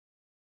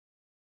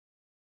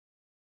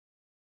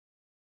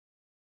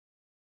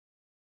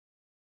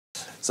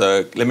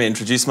So let me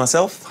introduce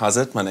myself. How's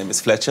it? My name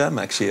is Fletcher. I'm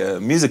actually a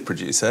music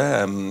producer.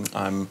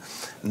 I'm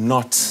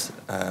not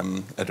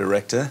a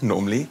director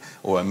normally,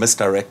 or a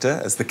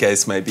misdirector, as the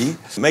case may be.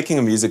 Making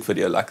a music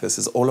video like this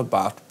is all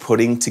about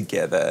putting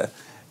together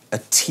a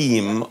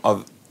team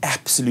of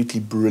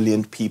absolutely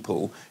brilliant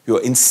people who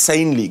are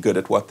insanely good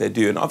at what they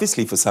do. And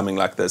obviously for something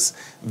like this,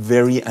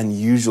 very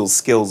unusual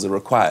skills are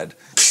required.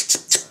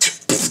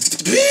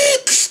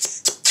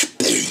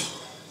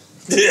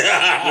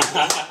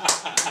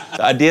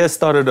 The idea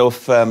started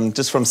off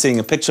just from seeing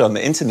a picture on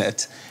the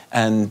internet,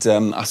 and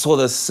I saw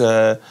this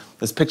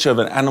picture of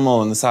an animal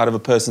on the side of a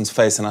person's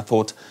face, and I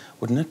thought,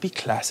 wouldn't it be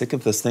classic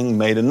if this thing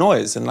made a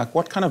noise? And like,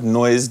 what kind of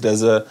noise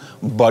does a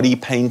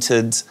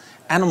body-painted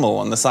animal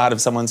on the side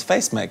of someone's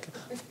face make?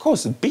 Of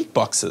course,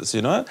 beatboxers,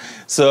 you know?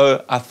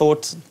 So I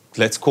thought,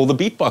 let's call the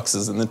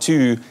beatboxers, and the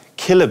two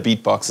killer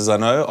beatboxers I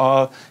know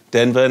are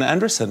Denver and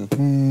Andreson.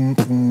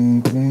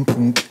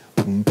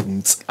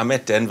 I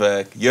met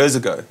Denver years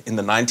ago in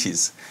the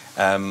 90s.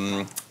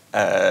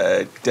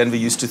 Denver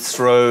used to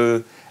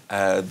throw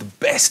the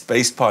best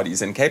bass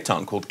parties in Cape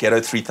Town called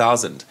Ghetto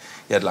 3000.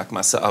 He had like I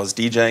was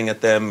DJing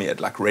at them. He had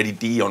like Ready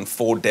D on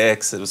 4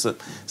 decks. It was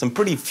some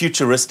pretty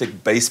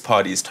futuristic bass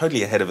parties,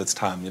 totally ahead of its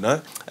time, you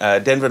know.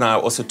 Denver and I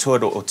also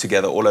toured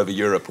together all over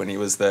Europe when he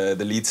was the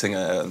lead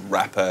singer and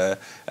rapper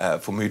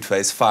for Mood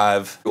Phase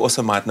 5. You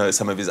also might know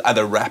some of his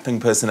other rapping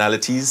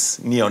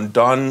personalities, Neon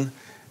Don,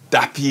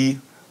 Dappy.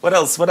 What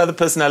else? What other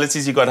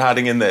personalities you got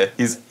hiding in there?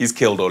 He's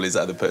killed all his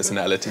other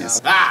personalities.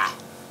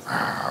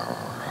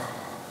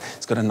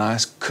 He's got a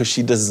nice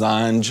cushy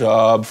design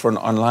job for an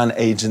online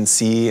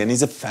agency, and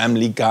he's a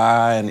family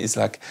guy, and he's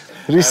like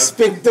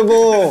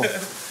respectable,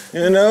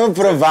 you know,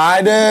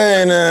 provider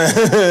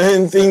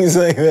and things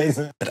like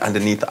that. But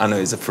underneath, I know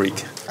he's a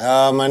freak.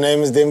 My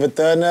name is Denver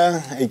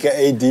Turner,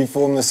 aka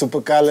D.form, the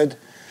super colored.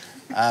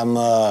 I'm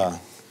a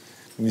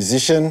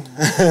musician.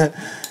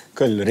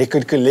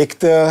 Record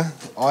collector,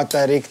 art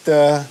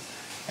director,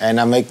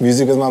 and I make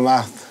music with my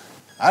mouth.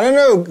 I don't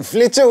know,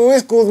 Fletcher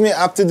always calls me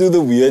up to do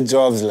the weird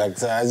jobs, like,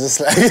 so I just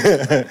like...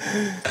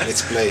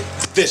 Let's play.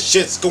 This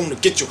shit's gonna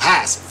get you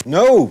high.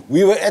 No,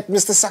 we were at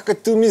Mr.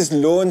 Sakatumi's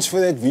launch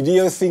for that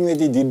video thing that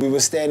he did. We were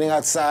standing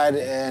outside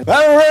and...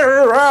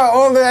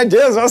 all the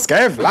ideas just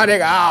came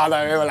flooding out,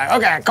 and we were like,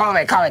 okay,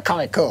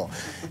 cool.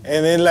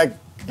 And then like,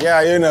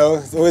 yeah, you know,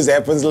 it always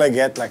happens like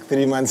that, like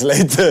 3 months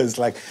later. It's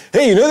like,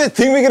 hey, you know that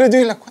thing we're gonna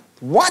do? Like,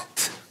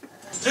 what?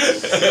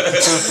 Look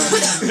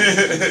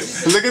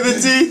at the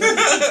teeth.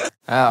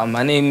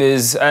 My name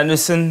is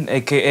Anderson,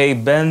 aka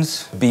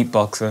Benz,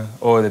 beatboxer,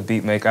 or the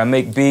beat maker. I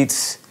make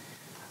beats,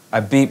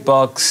 I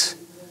beatbox,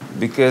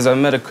 because I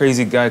met a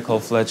crazy guy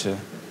called Fletcher.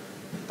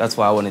 That's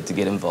why I wanted to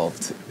get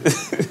involved.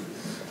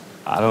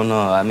 I don't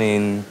know, I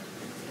mean,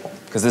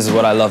 because this is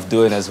what I love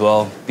doing as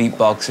well,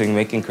 beatboxing,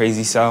 making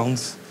crazy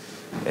sounds.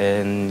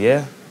 And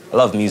yeah, I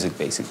love music,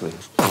 basically.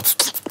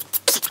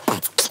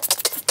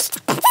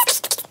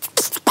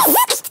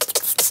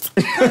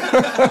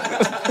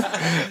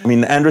 I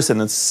mean,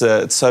 Andreson,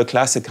 it's so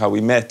classic how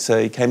we met.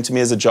 He came to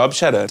me as a job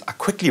shadow. I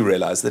quickly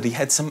realized that he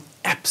had some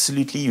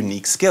absolutely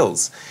unique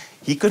skills.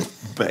 He could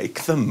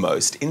make the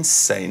most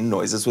insane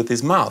noises with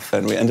his mouth.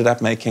 And we ended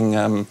up making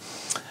a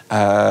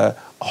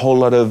whole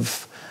lot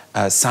of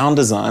sound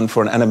design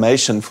for an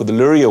animation for the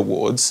Lurie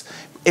Awards.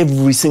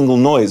 Every single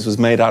noise was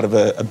made out of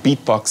a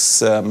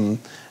beatbox,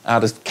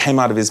 came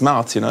out of his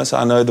mouth, you know, so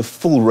I know the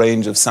full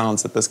range of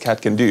sounds that this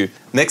cat can do.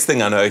 Next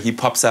thing I know, he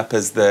pops up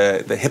as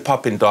the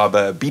hip-hop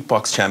Indaba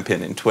beatbox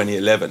champion in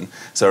 2011,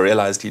 so I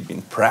realized he'd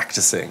been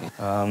practicing.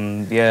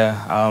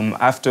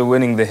 After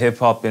winning the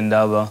hip-hop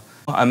Indaba,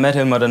 I met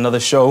him at another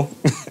show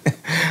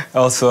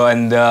also,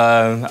 and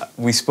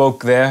we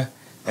spoke there,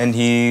 and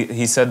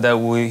he said that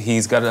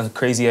he's got a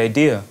crazy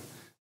idea.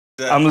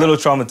 I'm a little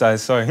traumatized,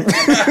 sorry.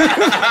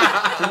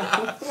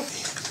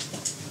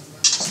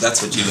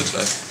 That's what you look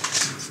like.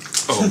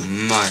 Oh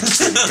my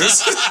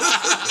goodness.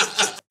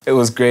 It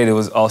was great, it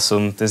was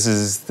awesome. This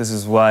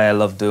is why I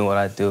love doing what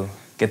I do.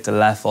 Get to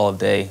laugh all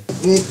day.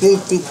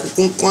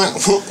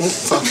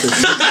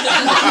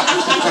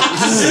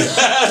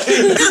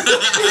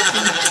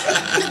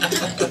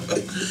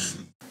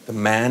 The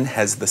man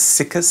has the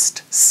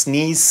sickest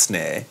sneeze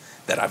snare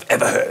that I've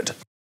ever heard.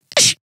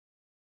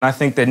 I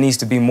think there needs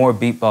to be more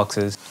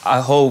beatboxers. I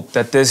hope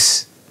that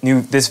this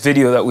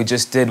video that we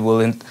just did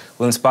will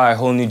inspire a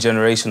whole new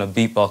generation of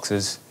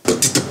beatboxers.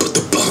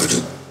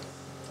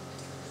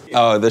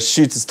 Oh, the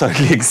shoot has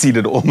totally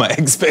exceeded all my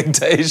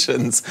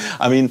expectations.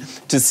 I mean,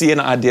 to see an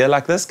idea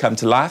like this come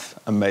to life,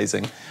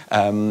 amazing.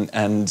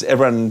 And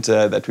everyone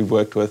that we've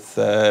worked with,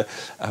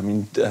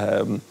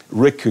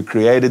 Rick, who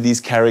created these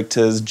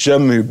characters,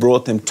 Jim, who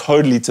brought them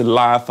totally to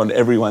life on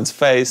everyone's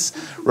face,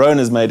 Rowan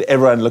has made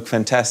everyone look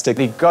fantastic.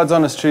 The God's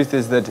honest truth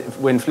is that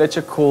when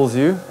Fletcher calls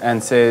you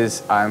and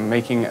says, I'm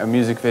making a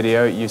music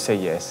video, you say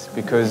yes,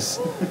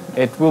 because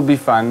it will be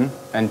fun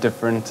and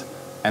different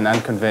and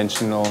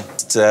unconventional.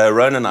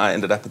 Rowan and I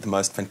ended up at the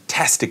most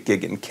fantastic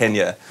gig in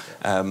Kenya.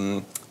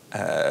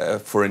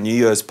 for a New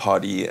Year's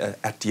party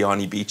at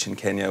Diani Beach in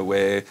Kenya,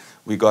 where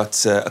we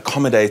got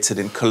accommodated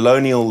in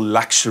colonial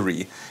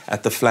luxury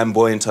at the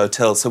Flamboyant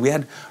Hotel. So we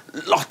had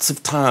lots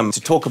of time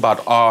to talk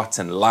about art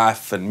and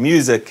life and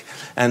music,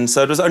 and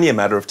so it was only a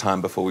matter of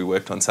time before we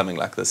worked on something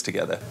like this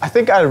together. I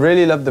think I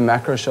really loved the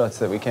macro shots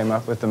that we came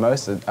up with the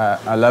most.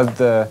 I loved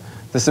the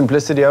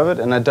simplicity of it,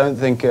 and I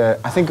think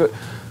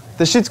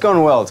the shoot's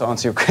gone well, to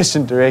answer your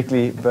question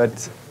directly,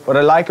 but what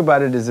I like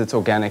about it is it's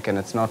organic and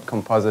it's not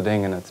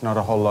compositing and it's not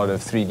a whole lot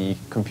of 3D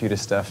computer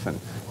stuff, and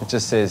it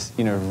just says,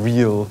 you know,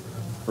 real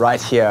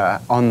right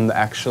here on the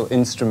actual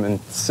instrument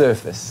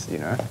surface, you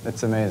know.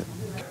 It's amazing.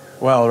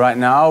 Well, right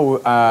now,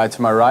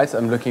 to my right,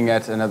 I'm looking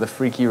at another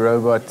freaky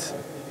robot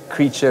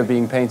creature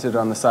being painted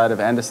on the side of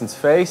Anderson's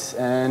face,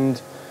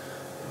 and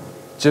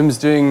Jim's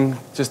doing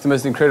just the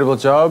most incredible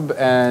job,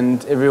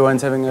 and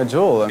everyone's having a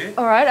jaw.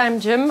 All right,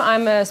 I'm Jim.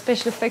 I'm a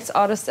special effects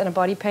artist and a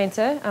body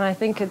painter, and I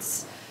think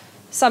it's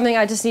something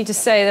I just need to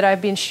say that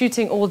I've been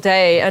shooting all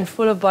day and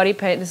full of body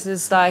paint. This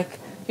is like,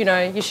 you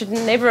know, you should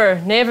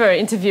never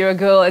interview a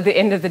girl at the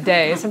end of the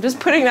day. So I'm just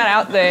putting that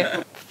out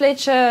there.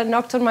 Fletcher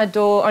knocked on my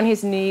door on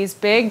his knees,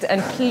 begged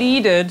and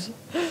pleaded.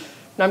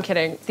 No, I'm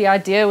kidding. The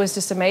idea was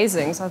just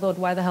amazing, so I thought,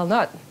 why the hell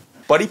not?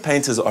 Body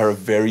painters are a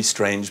very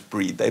strange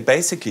breed. They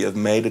basically have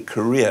made a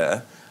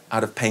career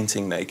out of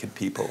painting naked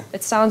people.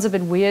 It sounds a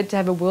bit weird to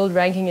have a world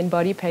ranking in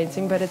body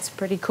painting, but it's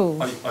pretty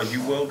cool. Are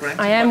you world ranked?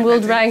 I am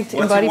world ranked in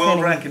body painting. What's your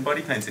world rank in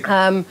body painting?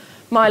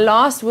 My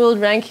last world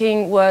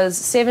ranking was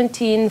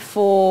 17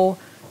 for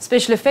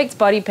special effects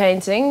body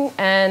painting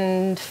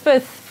and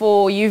 5th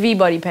for UV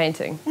body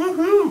painting.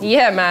 Woohoo!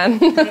 Yeah, man.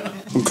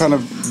 I'm kind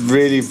of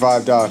really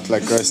vibed out,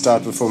 like grossed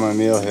out before my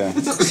meal here.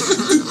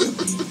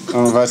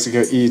 I'm about to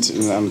go eat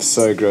and I'm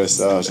so grossed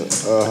out.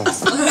 Oh.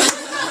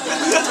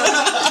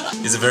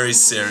 He's a very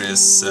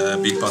serious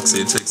beatboxer.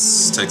 He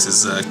takes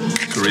his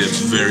career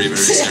very, very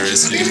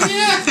seriously.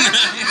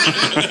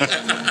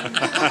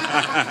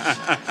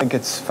 I think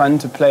it's fun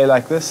to play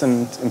like this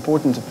and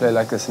important to play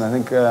like this, and I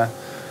think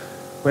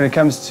when it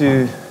comes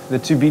to the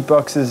two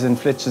beatboxers and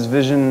Fletcher's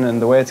vision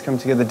and the way it's come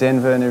together,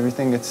 Denver and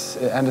everything, it's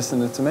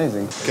Anderson, it's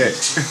amazing. Okay.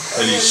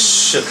 Holy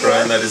shit,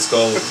 Ryan, that is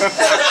gold.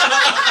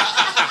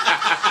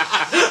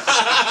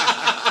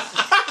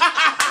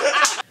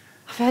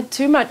 I've had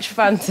too much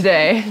fun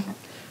today.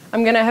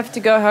 I'm gonna have to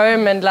go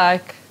home and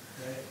like,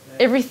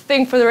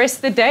 everything for the rest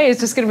of the day is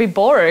just gonna be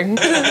boring.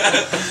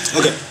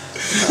 Okay.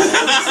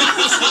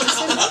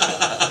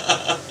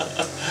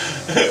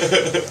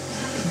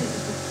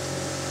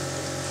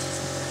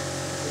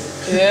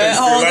 Yeah,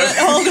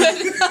 hold it.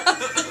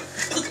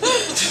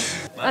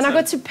 And I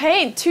got to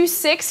paint two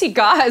sexy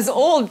guys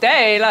all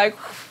day. Like,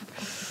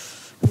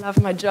 I love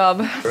my job.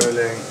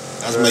 Rolling.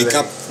 That's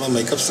makeup. My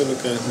makeup's still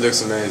okay.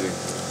 Looks amazing.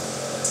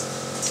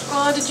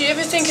 Oh, did you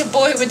ever think a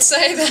boy would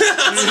say that?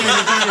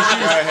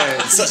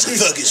 Such a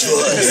thuggish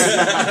voice.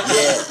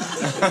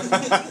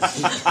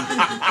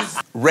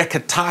 Yeah.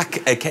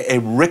 Rekatak, aka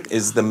Rick,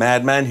 is the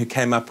madman who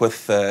came up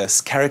with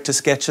character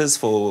sketches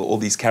for all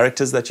these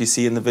characters that you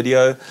see in the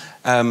video.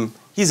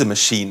 He's a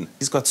machine.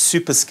 He's got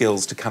super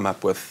skills to come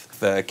up with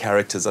the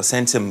characters. I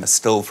sent him a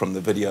still from the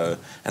video,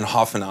 and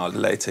half an hour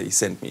later he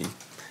sent me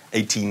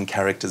 18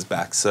 characters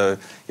back. So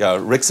yeah,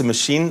 Rick's a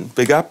machine,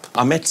 big up.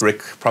 I met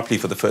Rick properly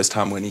for the first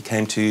time when he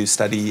came to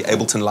study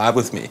Ableton Live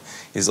with me.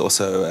 He's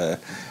also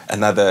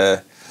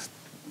another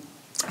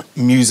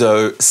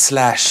muso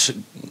slash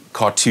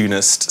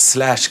cartoonist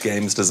slash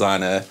games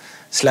designer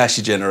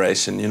slashy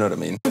generation, you know what I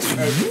mean?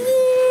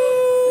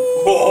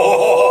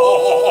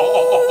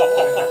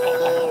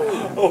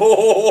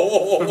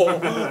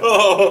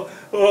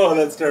 Oh,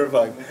 that's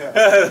terrifying.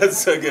 That's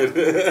so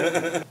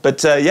good.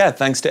 But yeah,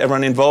 thanks to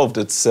everyone involved.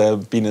 It's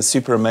been a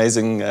super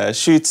amazing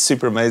shoot,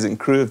 super amazing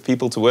crew of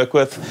people to work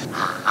with.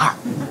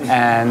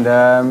 And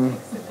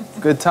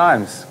good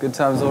times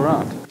all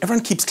around.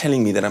 Everyone keeps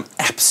telling me that I'm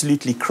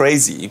absolutely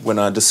crazy when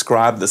I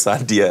describe this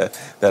idea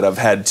that I've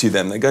had to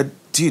them. They go,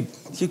 dude,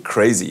 you're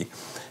crazy.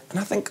 And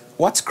I think,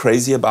 what's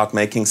crazy about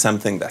making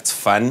something that's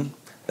fun,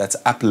 that's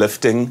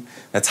uplifting,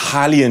 that's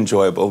highly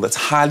enjoyable, that's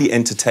highly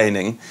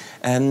entertaining,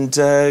 and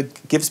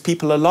gives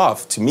people a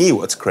laugh? To me,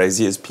 what's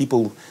crazy is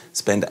people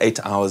spend 8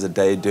 hours a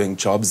day doing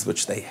jobs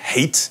which they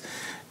hate,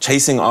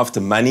 chasing after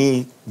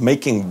money,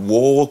 making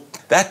war.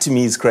 That to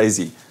me is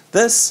crazy.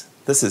 This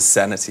is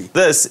sanity.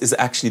 This is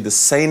actually the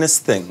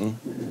sanest thing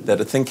that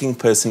a thinking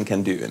person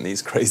can do in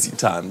these crazy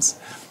times.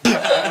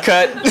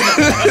 Cut.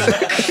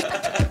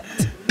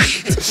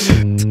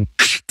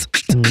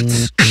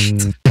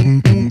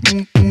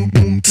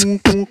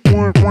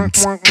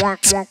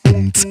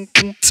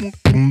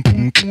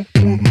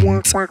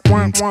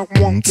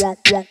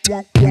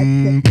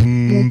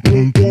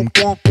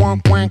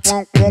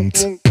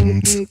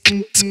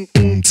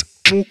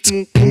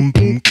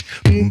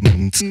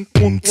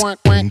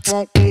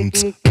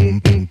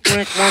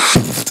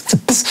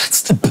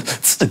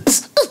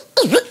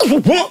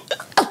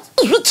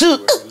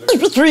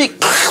 Three.